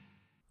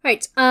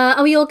Right,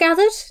 are we all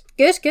gathered?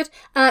 Good, good.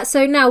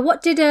 So now,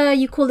 what did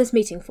you call this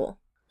meeting for?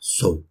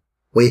 So,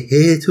 we're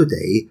here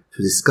today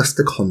to discuss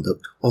the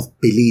conduct of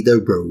Billy the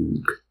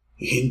Rogue.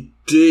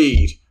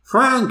 Indeed.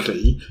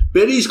 Frankly,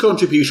 Billy's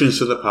contributions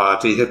to the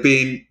party have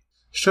been,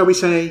 shall we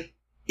say,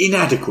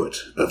 inadequate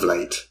of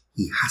late.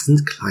 He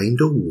hasn't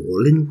climbed a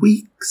wall in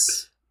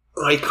weeks.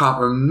 I can't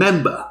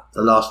remember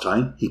the last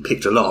time he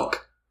picked a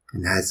lock.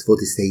 And as for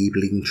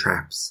disabling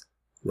traps,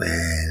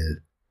 well,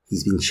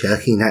 he's been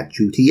shirking that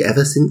duty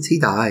ever since he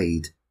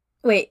died.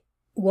 Wait,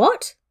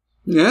 what?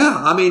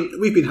 Yeah, I mean,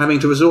 we've been having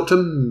to resort to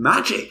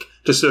magic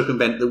to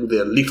circumvent all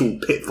the lethal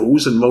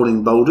pitfalls and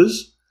rolling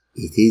boulders.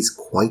 It is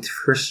quite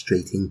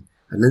frustrating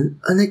and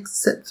an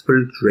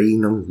unacceptable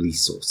drain on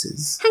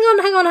resources. Hang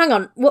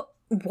on.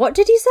 What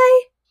did you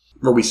say?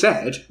 Well, we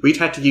said we'd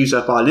had to use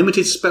up our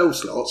limited spell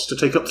slots to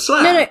take up the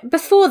slack. No,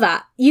 before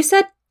that, you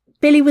said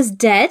Billy was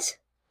dead?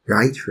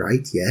 Right,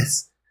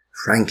 yes.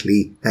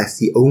 Frankly, that's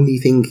the only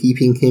thing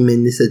keeping him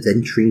in this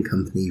adventuring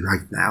company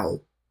right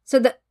now. So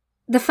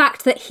the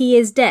fact that he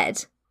is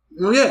dead?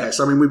 Well, yes,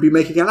 I mean, we've been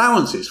making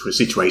allowances for a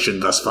situation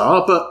thus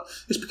far, but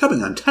it's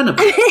becoming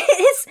untenable.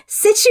 His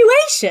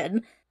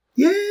situation?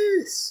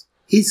 Yes,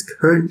 his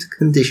current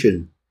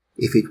condition.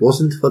 If it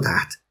wasn't for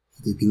that,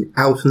 he'd have been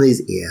out on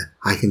his ear,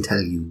 I can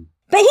tell you.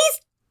 But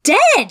he's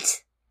dead!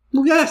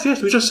 Well, yes,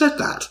 we just said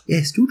that.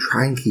 Yes, do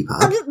try and keep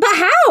up. But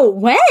how?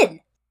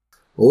 When?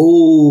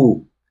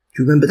 Oh,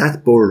 do you remember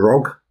that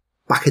bullrog?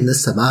 Back in the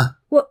summer?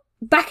 What,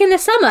 back in the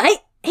summer?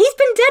 He's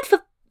been dead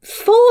for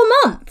 4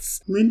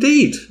 months.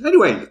 Indeed.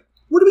 Anyway,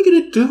 what are we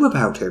going to do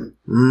about him?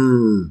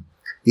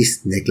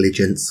 This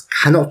negligence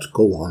cannot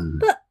go on.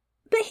 But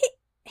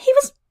he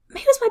was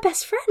my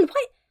best friend.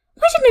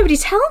 Why did nobody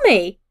tell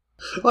me?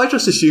 I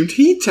just assumed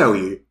he'd tell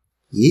you.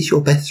 He is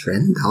your best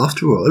friend,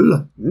 after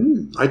all.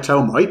 I'd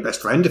tell my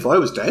best friend if I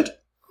was dead.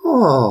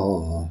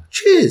 Oh,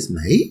 cheers,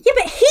 mate. Yeah,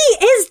 but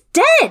he is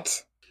dead.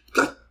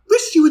 I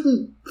wish you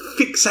wouldn't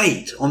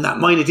fixate on that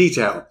minor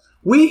detail.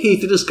 We're here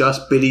to discuss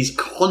Billy's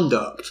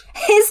conduct.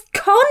 His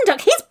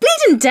conduct? He's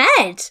bleeding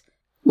dead.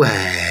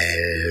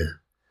 Well,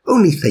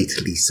 only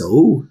fatally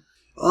so.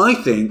 I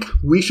think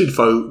we should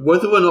vote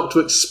whether or not to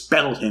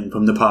expel him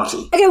from the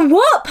party. Okay,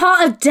 what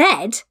part of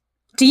dead?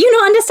 Do you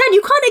not understand?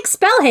 You can't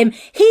expel him.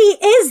 He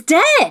is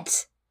dead.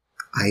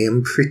 I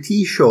am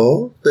pretty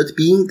sure that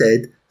being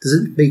dead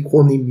doesn't make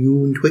one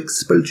immune to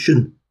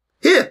expulsion.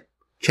 Here,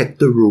 check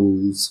the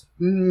rules.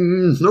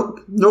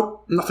 Nope,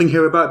 nothing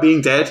here about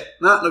being dead.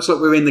 That looks like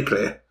we're in the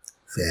clear.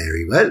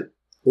 Very well.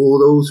 All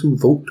those who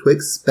vote to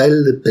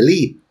expel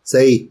Billy,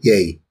 say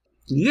yay.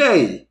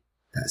 Yay!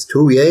 That's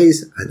 2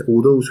 yays, and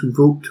all those who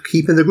vote to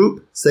keep in the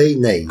group, say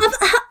nay.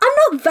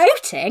 I'm not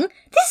voting.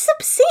 This is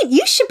obscene.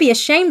 You should be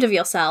ashamed of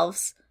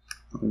yourselves.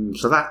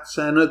 So that's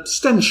an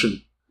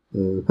abstention.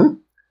 2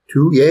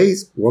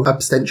 yays, 1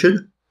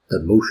 abstention.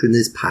 The motion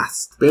is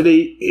passed.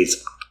 Billy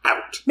is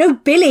out. No,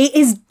 Billy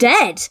is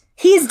dead.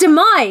 He is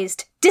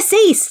demised,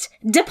 deceased,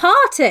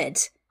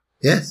 departed.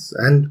 Yes,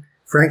 and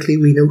frankly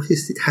we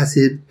noticed it has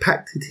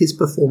impacted his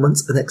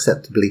performance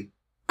unacceptably.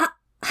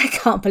 I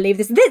can't believe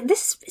this.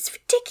 This is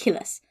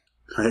ridiculous.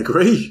 I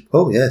agree.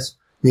 Oh yes,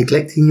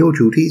 neglecting your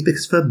duties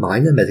because of a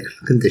minor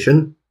medical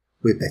condition.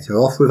 We're better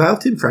off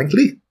without him,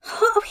 frankly.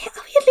 Are we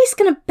at least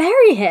going to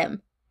bury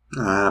him?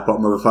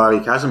 Bottom of a fiery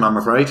chasm, I'm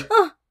afraid.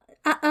 Oh,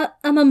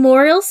 a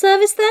memorial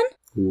service then?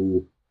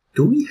 Ooh.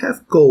 Do we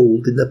have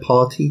gold in the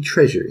party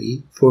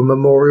treasury for a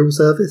memorial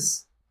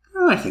service?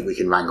 I think we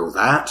can wrangle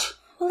that.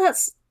 Well,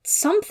 that's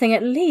something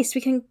at least.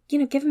 We can,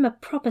 give him a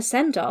proper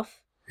send-off.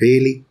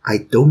 Really? I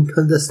don't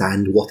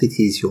understand what it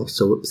is you're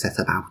so upset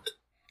about.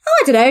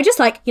 Oh, I don't know, just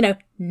like,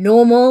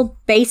 normal,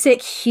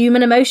 basic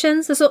human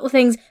emotions, the sort of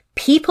things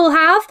people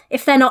have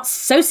if they're not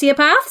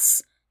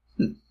sociopaths.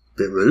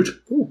 Bit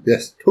rude. Oh,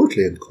 yes,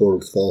 totally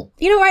uncalled for.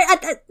 You know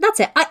what, that's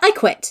it, I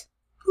quit.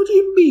 What do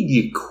you mean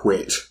you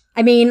quit?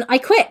 I mean, I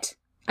quit.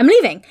 I'm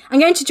leaving. I'm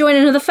going to join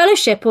another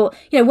fellowship or,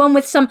 one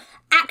with some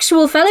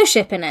actual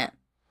fellowship in it.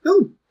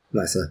 Oh,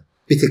 that's a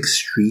bit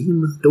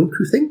extreme, don't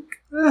you think?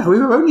 We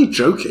were only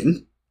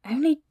joking.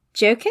 Only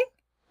joking?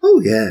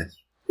 Oh, yes.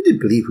 You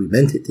didn't believe we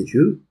meant it, did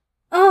you?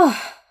 Oh,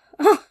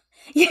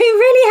 you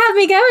really had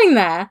me going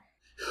there.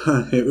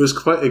 It was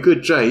quite a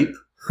good jape.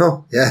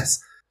 Oh,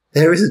 yes.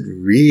 There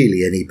isn't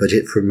really any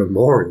budget for a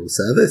memorial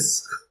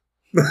service.